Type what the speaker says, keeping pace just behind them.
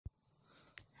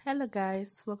Hello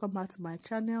guys, welcome back to my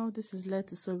channel. This is Let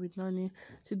to Sew with Noni.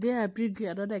 Today I bring you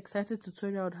another exciting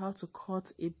tutorial on how to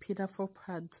cut a pinafore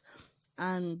pant,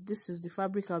 and this is the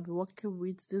fabric I'll be working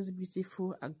with, this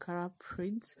beautiful Ankara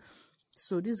print.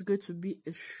 So this is going to be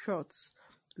a short,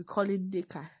 we call it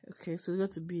deka. Okay, so it's going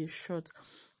to be a short.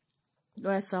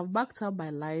 Alright, so I've marked out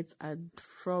my lines, and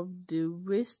from the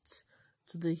waist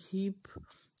to the hip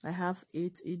I have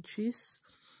 8 inches.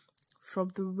 From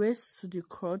the waist to the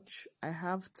crotch, I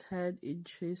have 10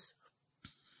 inches.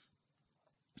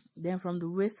 Then from the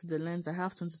waist to the length, I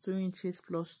have 22 inches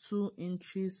plus 2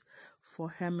 inches for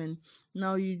hemming.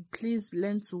 Now, you please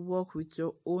learn to work with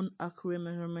your own accurate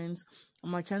measurements. On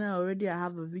my channel already, I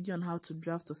have a video on how to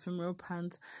draft a female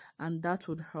pant, and that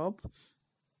would help.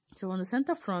 So on the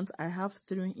center front, I have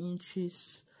 3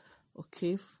 inches.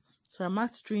 Okay, so I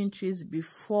marked 3 inches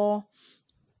before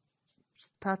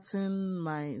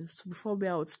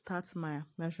where I would start my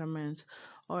measurements.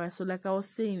 Alright, so like I was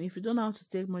saying, if you don't know how to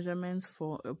take measurements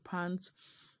for a pant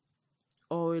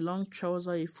or a long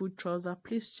trouser, a full trouser,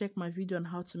 please check my video on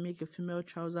how to make a female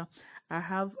trouser. I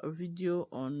have a video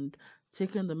on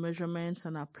taking the measurements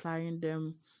and applying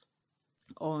them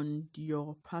on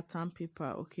your pattern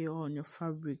paper, okay, or on your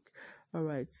fabric.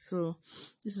 Alright, so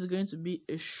this is going to be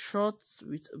a short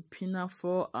with a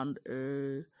pinafore, and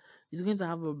it's going to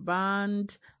have a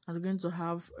band, and it's going to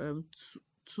have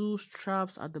two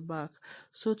straps at the back.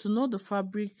 So to know the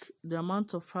fabric, the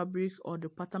amount of fabric or the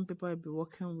pattern paper I'll be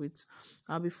working with,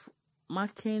 I'll be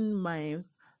marking my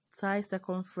tie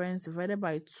circumference divided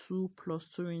by 2 plus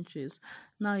 2 inches.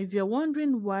 Now, if you're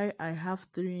wondering why I have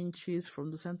 3 inches from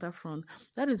the center front,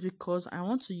 that is because I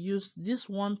want to use this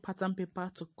one pattern paper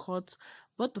to cut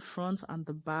both the front and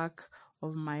the back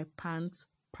of my pant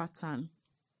pattern.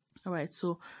 Alright,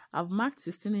 so I've marked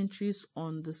 16 inches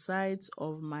on the sides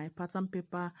of my pattern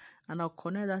paper, and I'll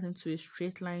connect that into a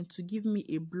straight line to give me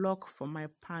a block for my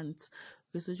pant.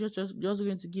 Okay, so just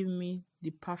going to give me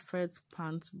the perfect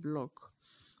pant block.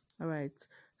 Alright,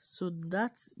 so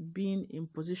that's being in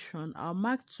position, I'll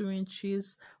mark 2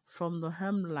 inches from the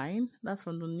hem line, that's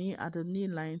from the knee, at the knee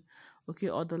line, okay,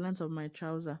 or the length of my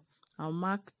trouser. I'll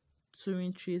mark 2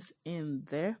 inches in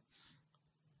there.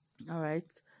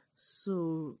 Alright,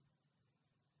 so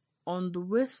on the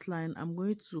waistline, I'm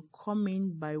going to come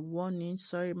in by 1 inch.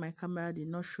 Sorry, my camera did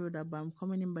not show that, but I'm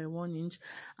coming in by 1 inch,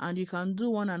 and you can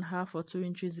do 1.5 or 2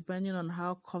 inches depending on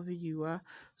how curvy you are.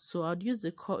 So I'll use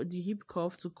the hip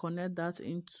curve to connect that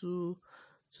into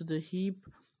the hip,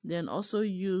 then also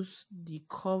use the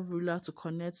curve ruler to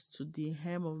connect to the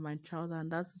hem of my trouser,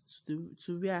 and that's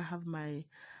to where I have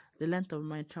the length of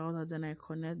my trouser. Then I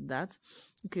connect that.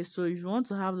 Okay, so if you want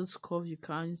to have this curve, you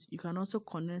can also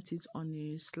connect it on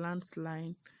a slant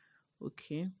line.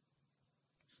 Okay,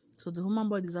 so the human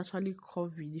body is actually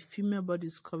curvy, the female body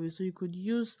is curvy, so you could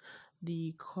use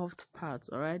the curved part,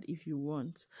 all right, if you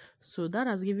want. So that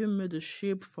has given me the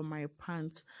shape for my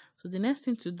pants. So the next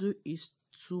thing to do is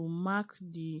to mark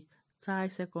the tie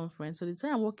circumference. So the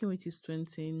tie I'm working with is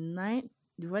 29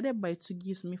 divided by 2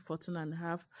 gives me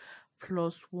 14.5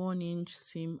 plus 1 inch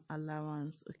seam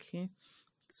allowance. Okay,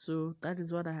 so that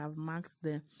is what I have marked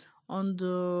there. On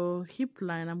the hip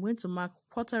line, I'm going to mark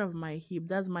quarter of my hip.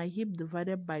 That's my hip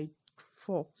divided by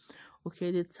 4.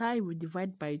 Okay, the tie will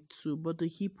divide by 2, but the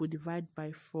hip will divide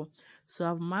by 4.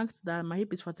 So I've marked that my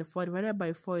hip is 44 divided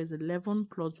by 4 is 11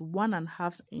 plus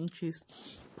 1.5 inches.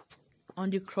 On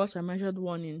the crotch, I measured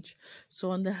 1 inch.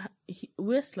 So on the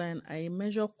waistline, I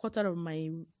measure quarter of my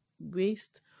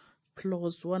waist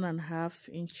plus 1.5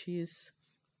 inches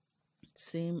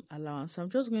seam allowance. I'm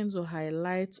just going to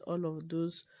highlight all of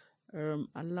those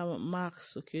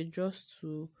marks, okay, just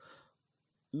to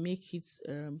make it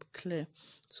clear.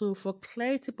 So for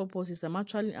clarity purposes, I'm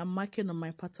marking on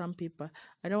my pattern paper.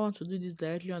 I don't want to do this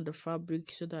directly on the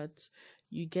fabric so that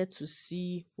you get to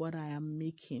see what I am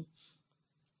making.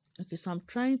 Okay, so I'm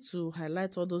trying to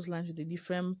highlight all those lines with a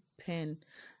different pen,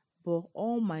 but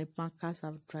all my markers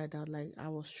have dried out. Like, I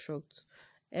was shocked,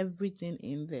 everything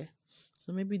in there.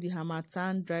 So maybe the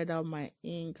harmattan dried out my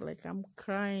ink. Like, I'm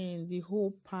crying, the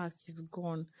whole pack is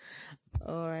gone.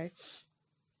 All right,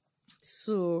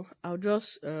 so I'll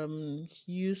just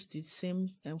use the same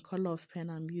color of pen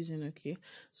I'm using. Okay,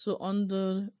 so on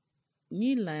the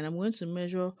knee line, I'm going to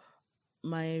measure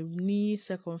my knee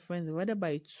circumference divided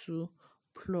by 2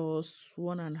 plus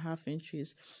 1.5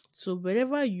 inches. So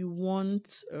wherever you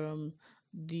want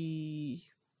the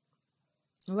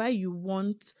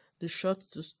short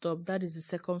to stop, that is the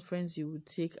circumference you would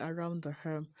take around the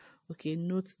hem. Okay,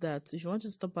 note that if you want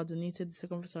to stop at the knee, take the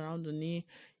circumference around the knee.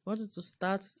 want it to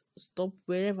stop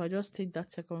wherever, just take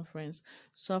that circumference.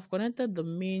 So I've connected the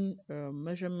main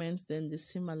measurements, then the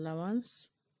seam allowance.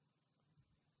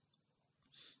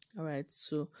 All right,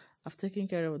 so I've taken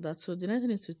care of that. So the next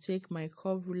thing is to take my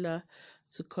curve ruler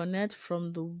to connect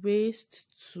from the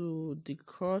waist to the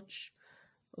crotch.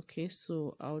 Okay,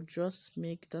 so I'll just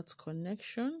make that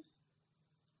connection.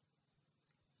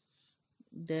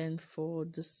 Then for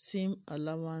the seam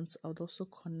allowance, I'll also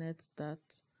connect that.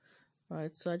 All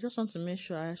right, so I just want to make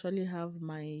sure I actually have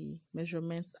my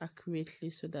measurements accurately,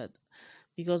 so that,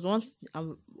 because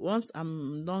once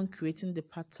I'm done creating the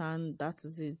pattern, that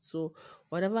is it. So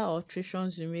whatever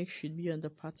alterations you make should be on the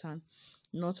pattern,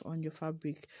 not on your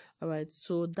fabric. All right,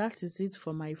 so that is it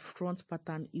for my front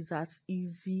pattern. Is as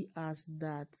easy as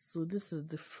that. So this is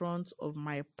the front of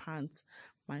my pants,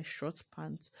 my short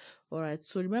pants. All right,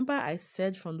 so remember I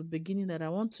said from the beginning that I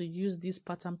want to use this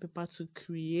pattern paper to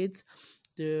create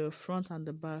the front and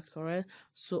the back. All right,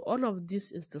 so all of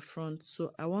this is the front,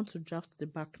 so I want to draft the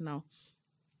back now.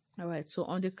 All right, so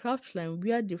on the crouch line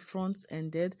where the front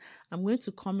ended, I'm going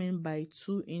to come in by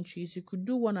 2 inches. You could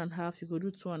do 1.5, you could do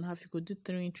 2.5, you could do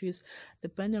 3 inches,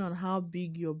 depending on how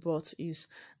big your butt is.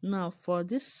 Now for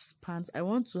this pants, I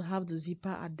want to have the zipper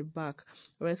at the back.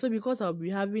 All right, so because I'll be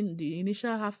having the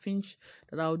initial 1/2 inch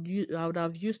that I would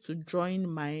have used to join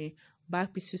my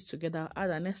back pieces together,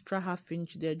 I'll add an extra 1/2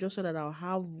 inch there, just so that I'll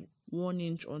have 1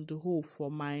 inch on the hole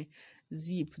for my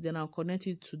zip. Then I'll connect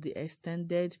it to the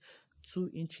extended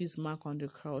 2 inches mark on the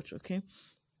crouch. Okay,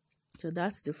 so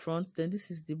that's the front. Then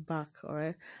this is the back. All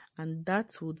right, and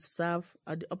that would serve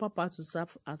at the upper part to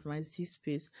serve as my zip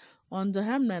space. On the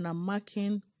hemline, I'm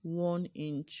marking 1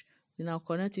 inch. Then I'll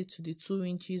connect it to the 2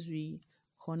 inches we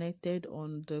connected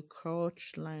on the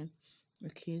crotch line.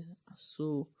 Okay,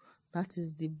 so that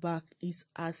is the back. It's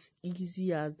as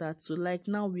easy as that. So like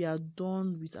now we are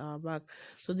done with our back.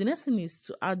 So the next thing is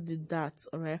to add the dart.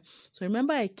 All right, so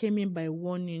remember I came in by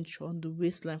 1 inch on the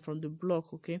waistline from the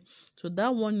block. Okay, so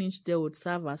that 1 inch there would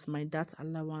serve as my dart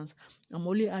allowance. I'm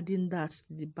only adding that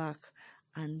to the back,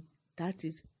 and that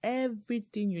is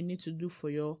everything you need to do for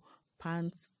your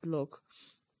pants block.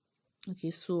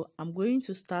 Okay, so I'm going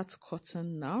to start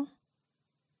cutting now.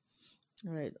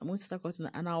 All right, I'm going to start cutting,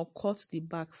 and I'll cut the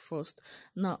back first.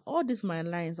 Now all these my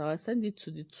lines, I'll send it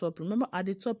to the top. Remember at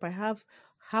the top I have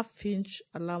 1/2 inch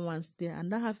allowance there,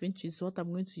 and that 1/2 inch is what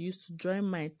I'm going to use to join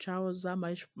my trouser,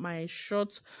 my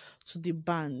short to the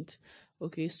band.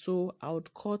 Okay, so I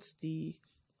would cut the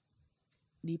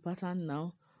pattern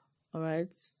now. All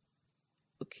right,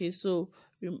 okay, so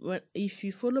if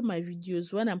you follow my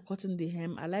videos, when I'm cutting the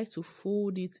hem, I like to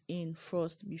fold it in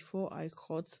first before I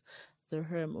cut the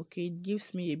hem. Okay, it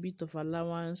gives me a bit of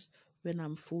allowance when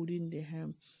I'm folding the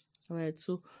hem. All right,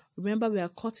 so remember we are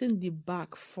cutting the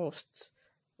back first.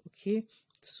 Okay,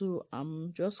 so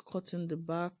I'm just cutting the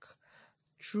back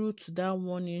through to that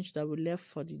 1 inch that we left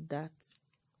for the dart.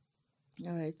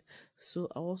 All right, so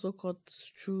I also cut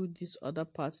through this other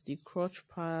part, the crotch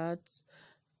part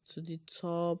to the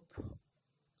top.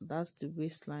 That's the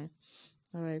waistline.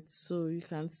 All right, so you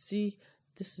can see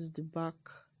this is the back.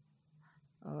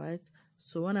 All right,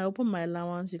 so when I open my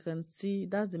allowance, you can see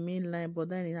that's the main line, but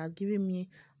then it has given me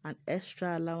an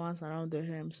extra allowance around the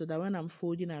hem, so that when I'm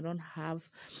folding, I don't have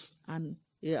I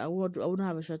wouldn't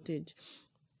have a shortage.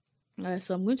 All right,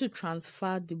 so I'm going to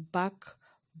transfer the back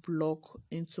block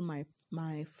into my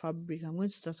fabric. I'm going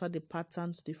to transfer the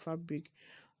pattern to the fabric.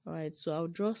 All right, so I'll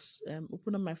just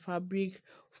open up my fabric,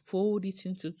 fold it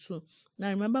into 2. Now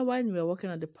remember when we were working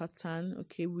on the pattern,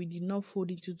 okay, we did not fold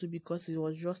it into 2 because it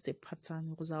was just a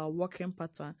pattern. It was our working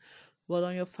pattern. But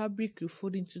on your fabric, you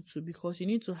fold into 2 because you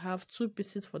need to have 2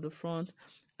 pieces for the front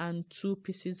and 2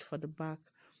 pieces for the back.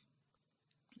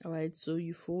 All right, so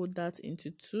you fold that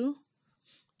into 2,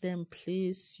 then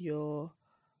place your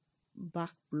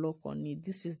back block on it.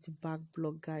 This is the back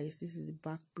block, guys. This is the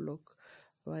back block.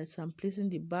 All right, so I'm placing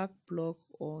the back block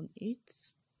on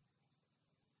it.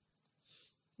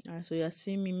 All right, so you're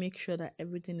seeing me make sure that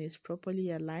everything is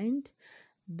properly aligned.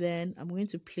 Then I'm going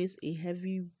to place a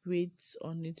heavy weight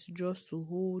on it just to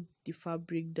hold the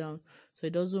fabric down so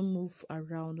it doesn't move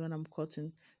around when I'm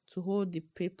cutting, to hold the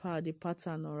paper, the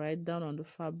pattern, all right, down on the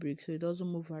fabric so it doesn't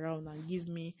move around and give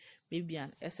me maybe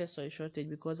an excess or a shortage,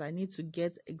 because I need to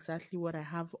get exactly what I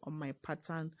have on my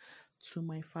pattern to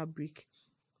my fabric.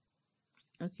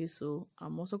 Okay, so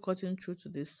I'm also cutting through to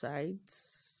the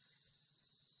sides,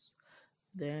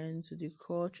 then to the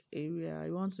crotch area.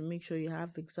 You want to make sure you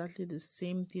have exactly the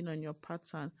same thing on your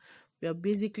pattern. We are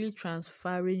basically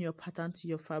transferring your pattern to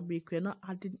your fabric. We're not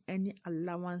adding any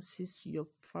allowances to your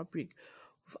fabric.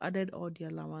 We've added all the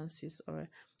allowances. All right,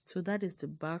 So that is the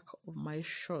back of my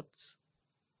short.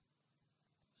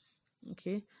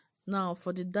 Okay, now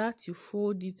for the dart, you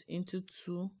fold it into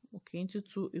two, okay, into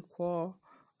two equal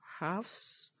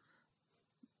halves,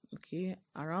 okay,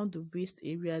 around the waist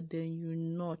area. Then you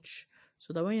notch,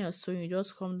 so that when you're sewing, you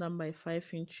just come down by 5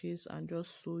 inches and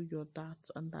just sew your dart,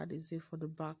 and that is it for the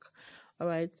back. All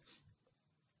right,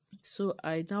 so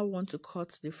I now want to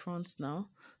cut the front now.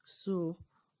 So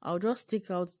I'll just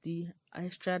take out the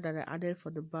extra that I added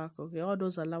for the back. Okay, all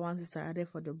those allowances I added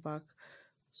for the back.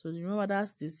 So remember,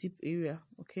 that's the zip area.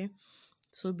 Okay,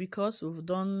 so because we've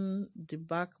done the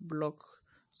back block,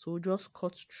 so we'll just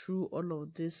cut through all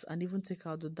of this and even take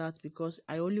out the dart, because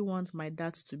I only want my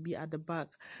dart to be at the back,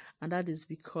 and that is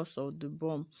because of the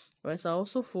bum. Right, so I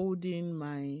also fold in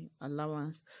my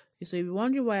allowance. Okay, so if you're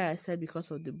wondering why I said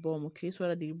because of the bum, okay, so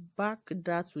that the back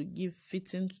dart will give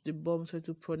fitting to the bum, so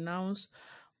to pronounce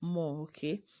more.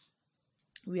 Okay,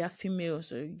 we are females,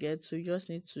 so you just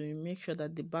need to make sure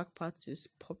that the back part is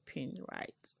popping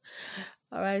right.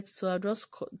 All right, so I'll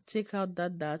just take out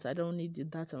that dart. I don't need the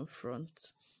dart in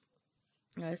front.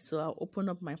 All right, so I'll open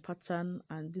up my pattern,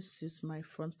 and this is my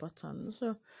front pattern.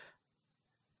 So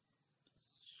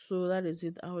that is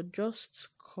it. I'll just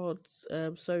cut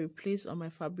place on my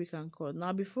fabric and cut.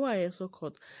 Now before I also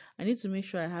cut, I need to make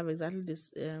sure I have exactly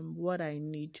this what I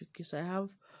need to, because I have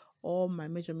all my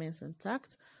measurements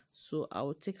intact. So I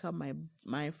will take out my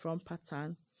front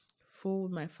pattern,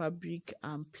 fold my fabric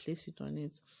and place it on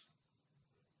it.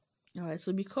 All right,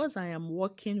 so because I am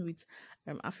working with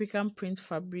African print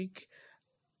fabric,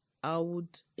 I would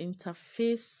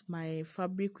interface my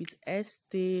fabric with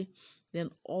stay, then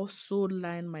also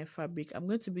line my fabric. I'm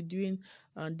going to be doing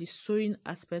the sewing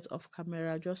aspect of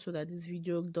camera, just so that this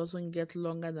video doesn't get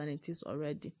longer than it is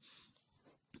already.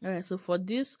 All right, so for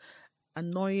this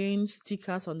annoying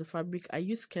stickers on the fabric, I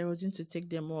use kerosene to take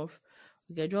them off.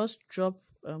 Okay, just drop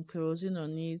kerosene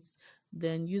on it,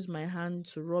 then use my hand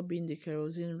to rub in the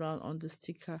kerosene round on the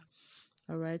sticker.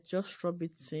 All right, just rub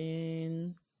it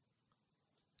in,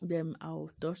 then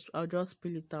I'll just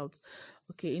peel it out.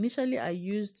 Okay, initially I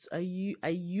used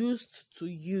to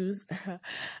use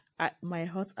my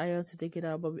hot iron to take it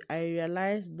out, but I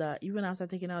realized that even after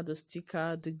taking out the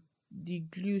sticker, the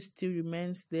glue still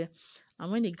remains there,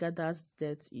 and when it gathers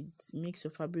dirt, it makes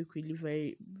your fabric really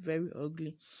very, very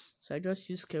ugly. So I just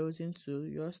use kerosene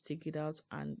to just take it out,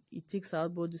 and it takes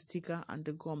out both the sticker and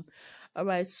the gum. All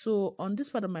right, so on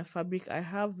this part of my fabric, I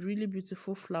have really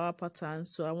beautiful flower patterns,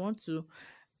 so I want to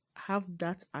have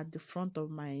that at the front of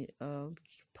my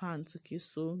pants. Okay,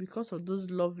 so because of those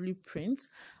lovely prints,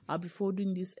 I'll be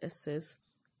folding this excess.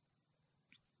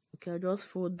 Okay, I just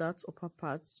fold that upper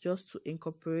part just to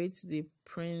incorporate the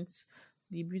print,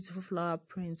 the beautiful flower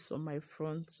prints on my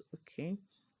front. Okay,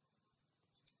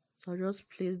 so I'll just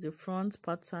place the front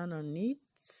pattern on it.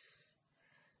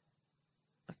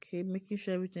 Okay, making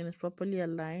sure everything is properly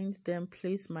aligned, then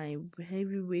place my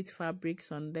heavyweight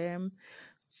fabrics on them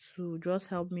to just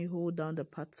help me hold down the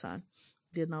pattern.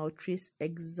 Then I'll trace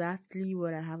exactly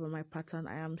what I have on my pattern.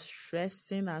 I am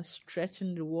stressing and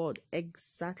stretching the word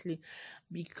exactly,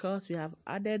 because we have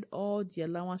added all the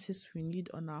allowances we need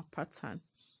on our pattern.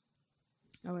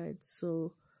 All right,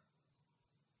 so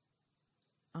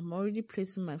I'm already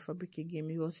placing my fabric again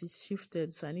because it's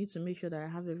shifted, so I need to make sure that I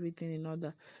have everything in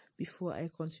order before I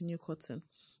continue cutting.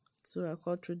 So I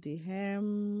cut through the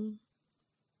hem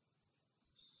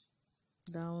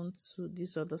down to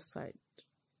this other side.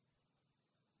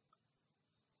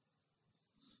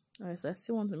 Alright, so I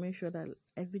still want to make sure that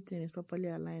everything is properly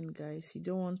aligned, guys. You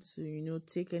don't want to,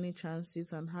 take any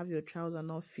chances and have your trouser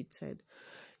not fitted.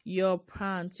 Your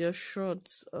pants, your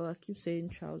shorts, I keep saying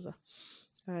trouser.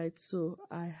 Alright, so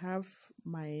I have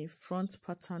my front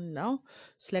pattern now.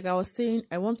 So like I was saying,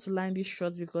 I want to line these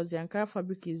shorts because the Ankara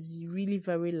fabric is really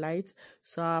very light.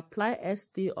 So I apply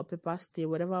stay or paper stay,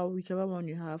 whichever one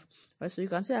you have. Alright, so you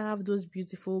can see I have those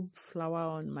beautiful flower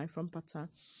on my front pattern.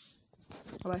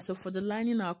 Alright, so for the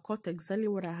lining, I'll cut exactly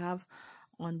what I have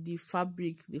on the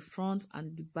fabric, the front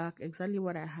and the back, exactly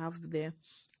what I have there,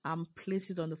 and place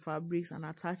it on the fabrics and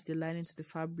attach the lining to the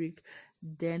fabric.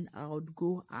 Then I would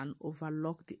go and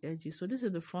overlock the edges. So this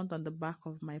is the front and the back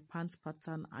of my pants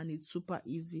pattern, and it's super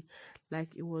easy,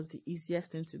 like it was the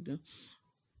easiest thing to do.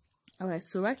 Alright,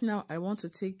 so right now I want to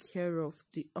take care of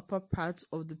the upper part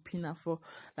of the pinafore,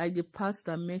 like the parts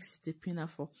that makes it a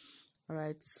pinafore.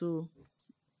 Alright, so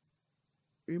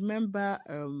remember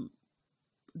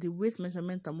the waist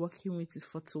measurement I'm working with is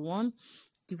 41.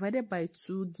 divided by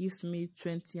 2 gives me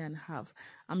 20.5.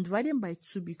 I'm dividing by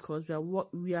 2 because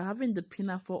we are having the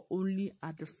pinafore only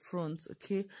at the front.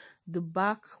 Okay, the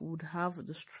back would have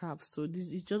the strap, so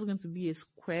this is just going to be a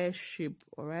square shape,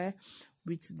 all right,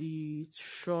 with the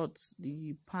shorts,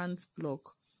 the pants block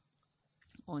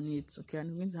on it. Okay,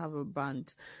 and I'm going to have a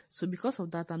band. So because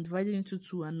of that, I'm dividing into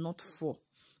 2 and not 4.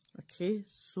 Okay,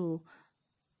 so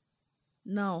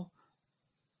now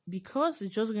because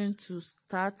it's just going to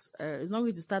start, it's not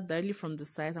going to start directly from the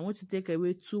side. I'm going to take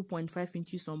away 2.5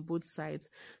 inches on both sides.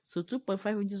 So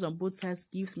 2.5 inches on both sides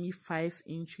gives me 5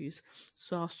 inches.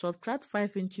 So I'll subtract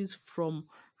 5 inches from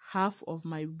half of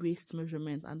my waist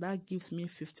measurement, and that gives me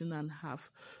 15.5.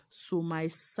 So my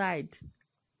side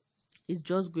is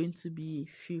just going to be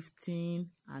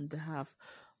 15.5.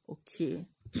 Okay.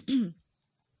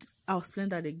 I'll explain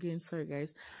that again. Sorry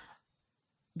guys.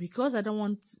 Because I don't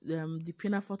want the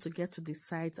pinafore to get to the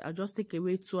sides, I'll just take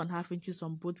away 2.5 inches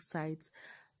on both sides.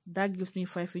 That gives me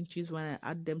 5 inches when I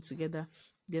add them together.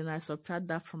 Then I subtract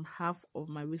that from half of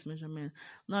my waist measurement.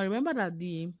 Now remember that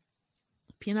the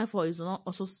pinafore is not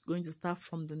also going to start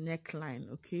from the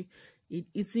neckline. Okay, it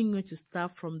isn't going to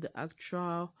start from the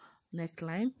actual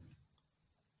neckline.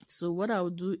 So what I'll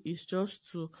do is just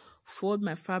to fold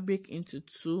my fabric into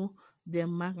 2, then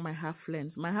mark my half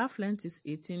length. My half length is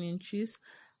 18 inches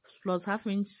plus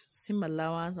half-inch seam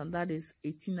allowance, and that is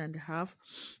 18.5.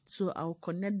 So I'll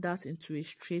connect that into a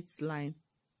straight line.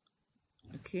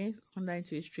 Okay, connect that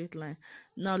into a straight line.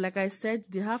 Now, like I said,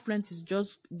 the half length is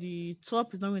just, the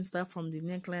top is not going to start from the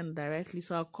neckline directly,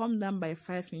 so I'll come down by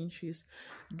 5 inches,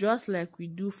 just like we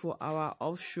do for our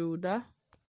off shoulder.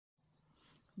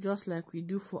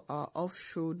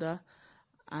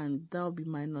 And that'll be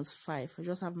 -5. I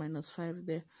just have -5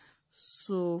 there.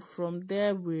 So from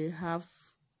there we have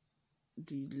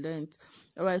the length.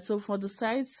 All right, so for the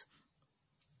sides,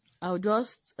 I'll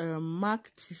just mark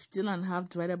 15.5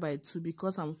 divided by 2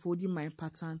 because I'm folding my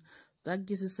pattern. That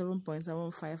gives you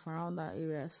 7.75 around that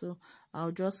area. So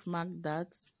I'll just mark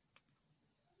that,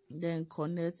 then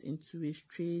connect into a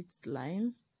straight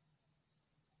line.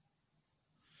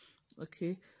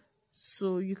 Okay,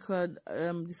 so you could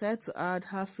decide to add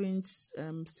half-inch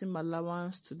seam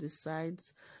allowance to the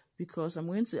sides, because I'm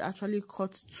going to actually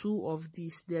cut 2 of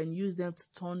these, then use them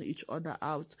to turn each other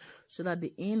out, so that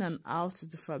the in and out is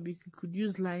the fabric. You could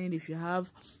use lining if you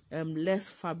have less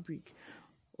fabric.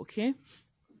 Okay,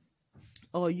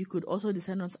 or you could also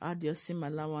decide not to add your seam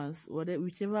allowance.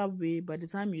 Whichever way, by the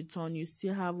time you turn, you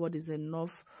still have what is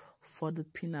enough for the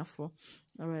pinafore.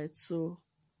 All right, so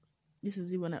this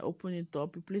is it. When I open it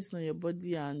up, you place it on your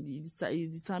body and you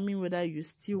determine whether you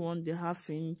still want the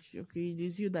half-inch. Okay, it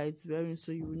is you that it's wearing,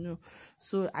 so you will know.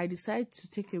 So I decide to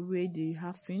take away the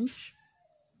half-inch,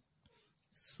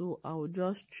 so I'll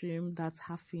just trim that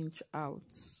half-inch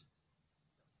out.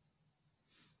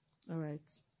 All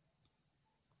right,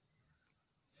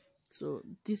 so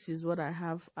this is what I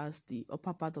have as the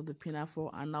upper part of the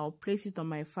pinafore, and I'll place it on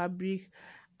my fabric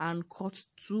and cut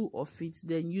 2 of it,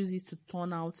 then use it to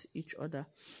turn out each other.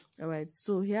 All right,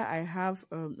 so here I have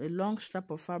a long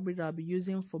strap of fabric that I'll be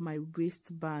using for my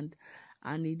waistband,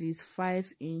 and it is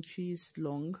 5 inches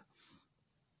long.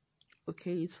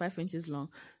 Okay, it's 5 inches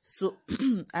long. So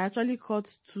I actually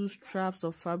cut 2 straps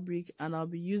of fabric, and I'll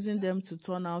be using them to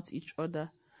turn out each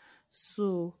other.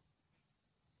 So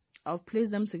I'll place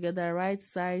them together, right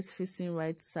sides facing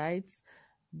right sides,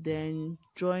 then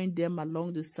join them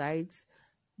along the sides.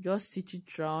 Just stitch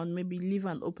it round, maybe leave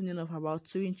an opening of about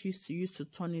 2 inches to use to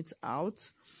turn it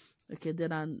out. Okay,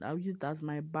 then I'll use it as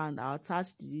my band. I'll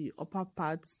attach the upper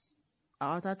parts.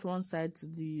 I'll attach one side to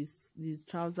the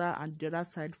trouser and the other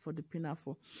side for the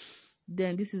pinafore.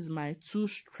 Then this is my 2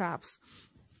 straps.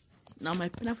 Now my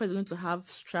pinafore is going to have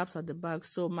straps at the back,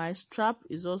 so my strap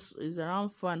is around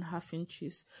 4.5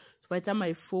 inches. So by the time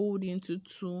I fold into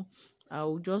 2,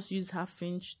 I'll just use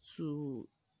half-inch to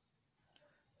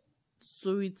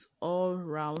sew it all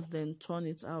round, then turn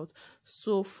it out.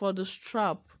 So for the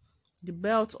strap, the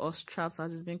belt or straps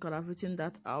as it's being called, I've written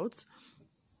that out.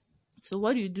 So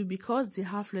what do you do? Because the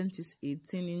half length is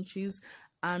 18 inches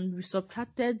and we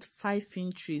subtracted 5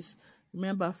 inches,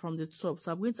 remember, from the top,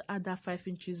 so I'm going to add that 5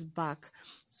 inches back.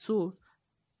 So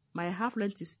my half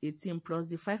length is 18 plus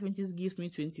the 5 inches gives me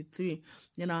 23.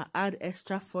 Then I'll add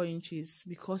extra 4 inches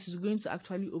because it's going to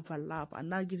actually overlap,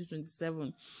 and that gives you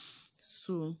 27.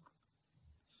 So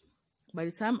by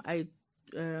the time I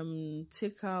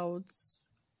take out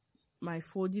my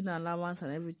folding allowance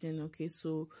and everything, okay,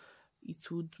 so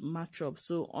it would match up.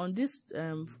 So on this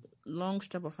long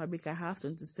strap of fabric, I have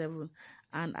 27,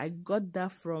 and I got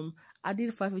that from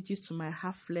adding 5 inches to my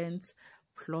half length,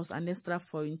 plus an extra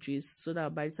 4 inches, so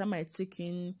that by the time I take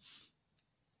in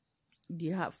the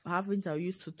half inch I'll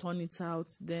use to turn it out,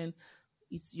 then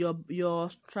it's your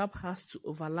strap has to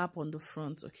overlap on the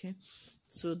front. Okay,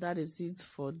 so that is it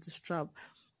for the strap.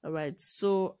 All right,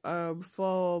 so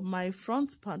for my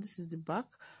front part, this is the back.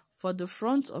 For the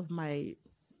front of my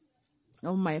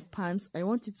pants, I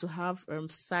want it to have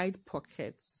side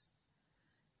pockets.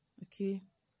 Okay,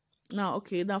 now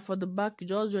for the back, you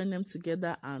just join them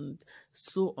together and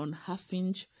sew on half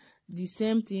inch. The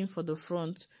same thing for the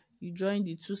front, you join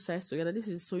the two sides together. This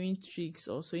is sewing tricks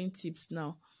or sewing tips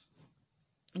now.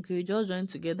 Okay, you just join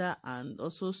together and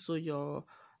also sew your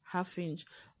half inch.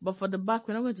 But for the back,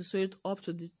 we're not going to sew it up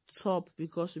to the top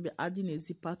because we'll be adding a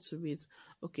zipper to it.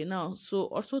 Okay, now, so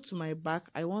also to my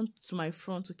back, to my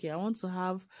front, okay, I want to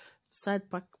have side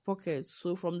pockets.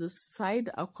 So from the side,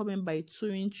 I'll come in by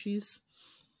 2 inches,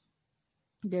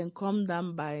 then come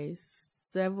down by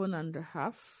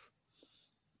 7.5.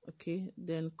 Okay,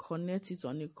 then connect it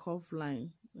on a curve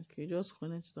line. Okay, just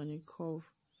connect it on a curve.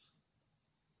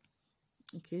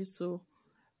 Okay, so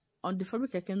on the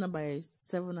fabric I came down by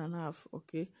 7.5.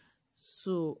 Okay,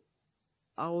 so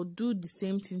I'll do the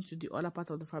same thing to the other part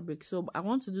of the fabric. So I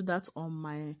want to do that on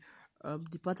my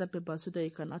the pattern paper so that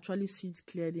you can actually see it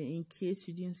clearly in case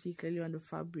you didn't see clearly on the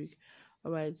fabric.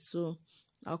 All right, so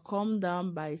I'll come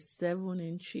down by 7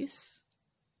 inches.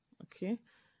 Okay,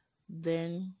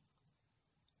 then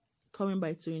coming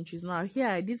by 2 inches. Now here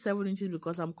I did 7 inches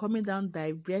because I'm coming down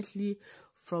directly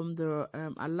from the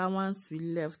allowance we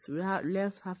left. We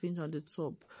left half inch on the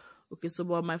top. Okay, so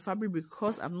but my fabric,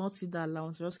 because I'm not seeing the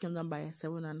allowance, I just came down by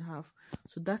 7.5.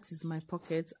 So that is my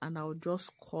pocket, and I'll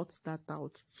just cut that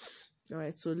out. All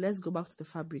right, so let's go back to the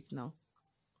fabric now.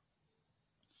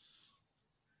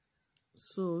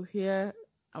 So here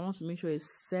I want to make sure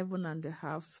it's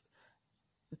 7.5.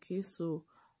 Okay, so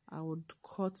I would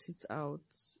cut it out,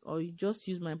 or you just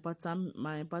use my pattern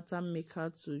maker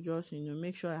to just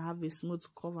make sure I have a smooth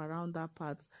curve around that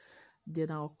part,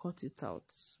 then I'll cut it out.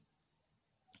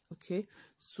 Okay,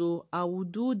 so I will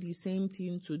do the same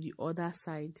thing to the other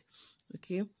side.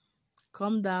 Okay,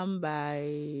 come down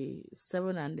by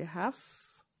 7.5,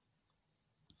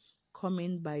 come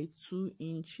in by 2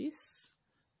 inches,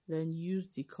 then use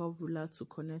the curve ruler to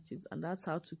connect it, and that's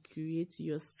how to create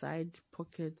your side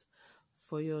pocket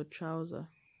for your trouser.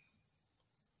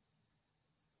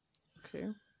 Okay,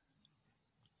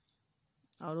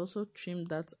 I'll also trim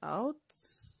that out.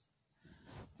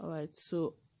 All right,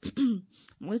 so I'm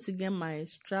going to get my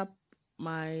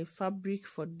fabric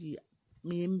for the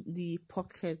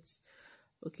pocket.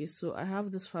 Okay, so I have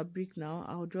this fabric now.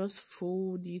 I'll just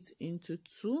fold it into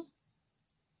 2.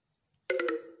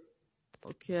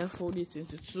 Okay, I fold it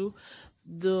into 2.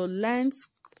 The length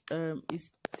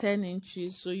is 10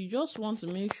 inches, so you just want to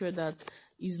make sure that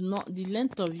the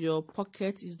length of your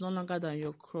pocket is no longer than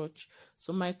your crotch.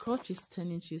 So my crotch is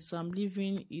 10 inches, so I'm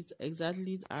leaving it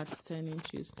exactly at 10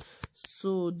 inches.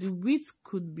 So the width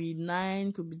could be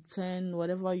 9, could be 10,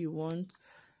 whatever you want.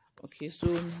 Okay, so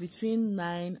between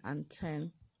 9 and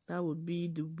 10, that would be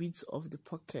the width of the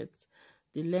pocket.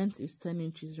 The length is 10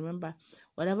 inches. Remember,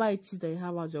 whatever it is that you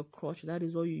have as your crotch, that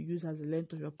is what you use as the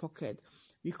length of your pocket.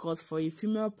 Because for a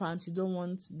female pant, you don't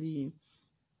want the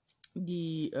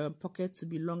pocket to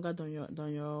be longer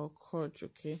than your crotch.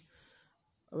 Okay,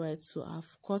 all right, so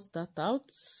I've cut that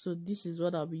out. So this is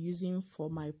what I'll be using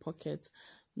for my pocket.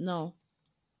 Now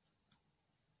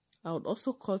I would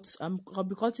also I'll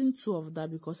be cutting 2 of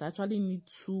that because I actually need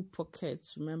 2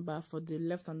 pockets, remember, for the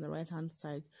left and the right hand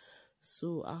side.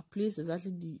 So I'll place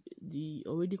exactly the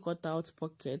already cut out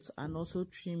pockets and also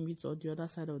trim it on the other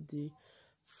side of the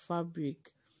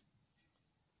fabric.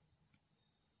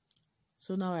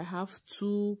 So now I have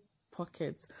 2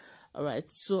 pockets. All right,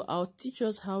 so I'll teach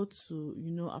us how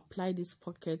to apply this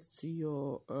pocket to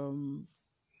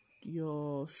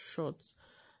your shorts.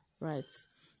 Right,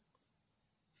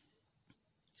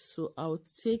 so I'll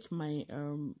take my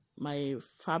my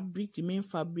fabric, the main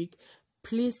fabric,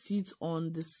 place it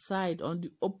on the side, on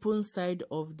the open side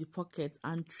of the pocket,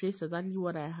 and trace exactly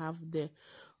what I have there.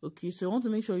 Okay, so you want to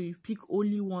make sure you pick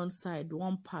only one side,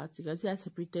 one part. You can see I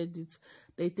separated it.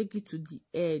 Then take it to the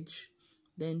edge,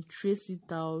 then trace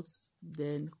it out,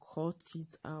 then cut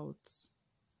it out.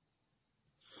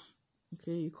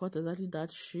 Okay, you cut exactly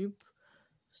that shape.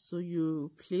 So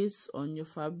you place on your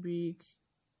fabric,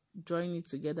 join it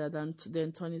together, then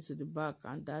turn it to the back,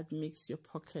 and that makes your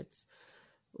pocket.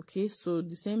 Okay, so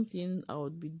the same thing I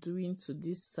would be doing to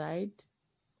this side.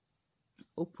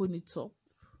 Open it up.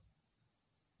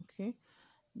 Okay,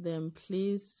 then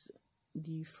place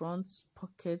the front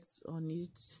pocket on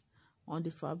it. on the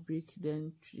fabric,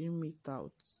 then trim it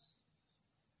out.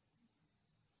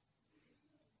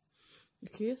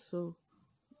 Okay, so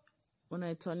when I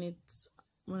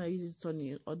use it, turn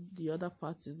it, or the other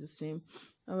part is the same.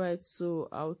 All right, so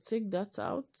I'll take that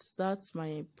out. That's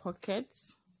my pocket.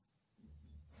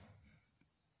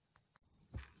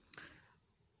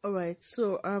 All right,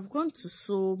 so I've gone to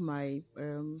sew my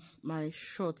my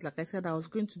short. Like I said, I was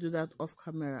going to do that off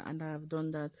camera, and I have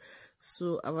done that.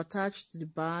 So I've attached the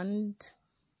band,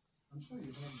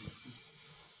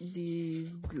 the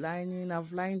lining.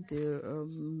 I've lined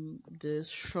the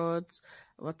short.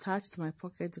 I've attached my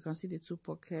pocket. You can see the two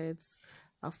pockets.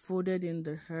 I've folded in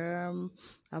the hem.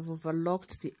 I've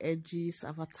overlocked the edges.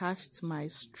 I've attached my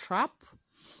strap.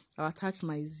 I've attached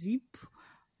my zip.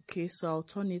 Okay, so I'll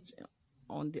turn it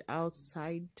on the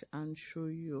outside and show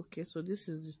you. Okay, so this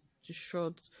is the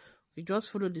short. You just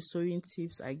follow the sewing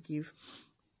tips I give.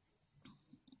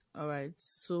 All right,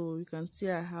 so you can see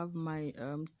I have my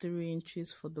 3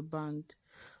 inches for the band.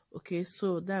 Okay,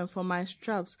 so then for my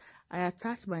straps, I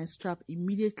attach my strap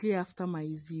immediately after my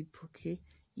zip. Okay,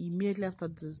 immediately after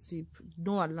the zip,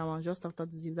 no allowance, just after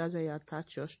the zip. That's where you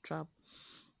attach your strap.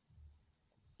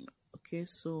 Okay,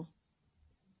 so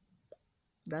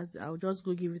I'll just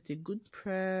go give it a good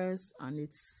press and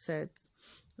it's set.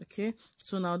 Okay,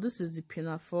 so now this is the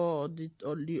pinafore,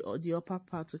 or the upper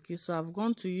part. Okay, so I've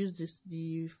gone to use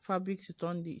the fabrics to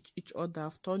turn each other.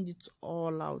 I've turned it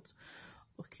all out.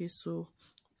 Okay, so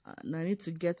I need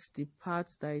to get the part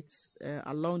that it's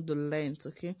along the length.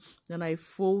 Okay, then I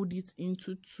fold it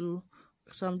into 2.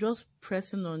 So I'm just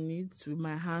pressing on it with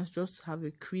my hands just to have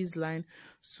a crease line.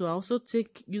 So I also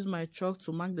use my chalk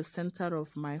to mark the center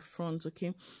of my front,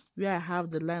 okay, where I have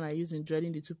the line I use in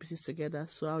joining the 2 pieces together.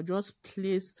 So I'll just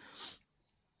place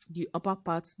the upper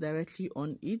parts directly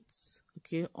on it,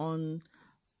 okay, on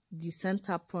the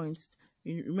center point.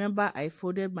 Remember, I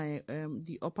folded my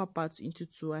the upper parts into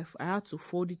 2. I had to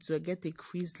fold it to get a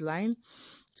crease line.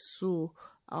 So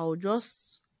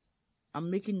I'm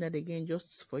making that again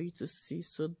just for you to see.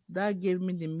 So that gave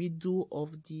me the middle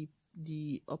of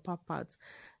the upper part.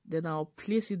 Then I'll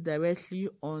place it directly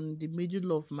on the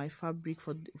middle of my fabric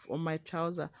for my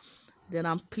trouser. Then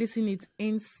I'm placing it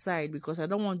inside because I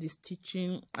don't want the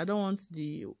stitching, I don't want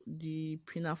the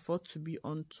pinafore to be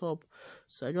on top.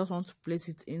 So I just want to place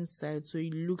it inside so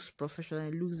it looks professional,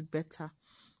 it looks better.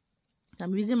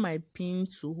 I'm using my pin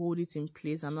to hold it in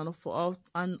place, and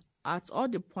at all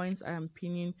the points I am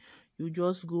pinning, you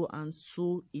just go and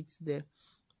sew it there.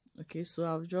 Okay, so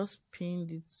I've just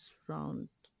pinned it round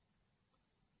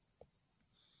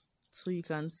so you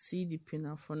can see the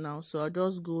pinafore now. So I'll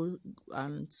just go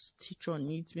and stitch on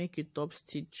it, make a top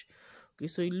stitch. Okay,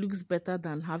 so it looks better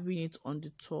than having it on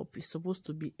the top. It's supposed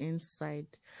to be inside.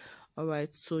 All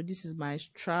right, so this is my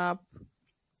strap.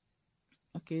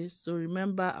 Okay, so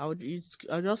remember, I'll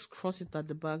just cross it at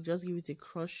the back, just give it a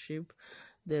cross shape,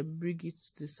 then bring it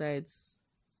to the sides.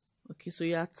 Okay, so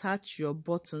you attach your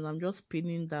buttons. I'm just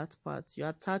pinning that part. You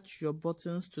attach your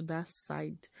buttons to that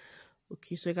side.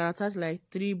 Okay, so you can attach like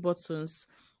 3 buttons.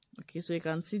 Okay, so you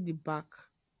can see the back.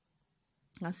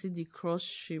 You can see the cross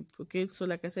shape. Okay, so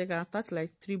like I said, you can attach like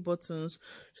 3 buttons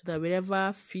so that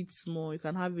wherever fits more, you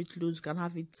can have it loose, you can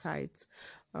have it tight.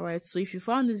 All right, so if you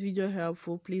found this video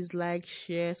helpful, please like,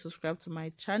 share, subscribe to my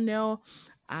channel,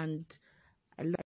 and I like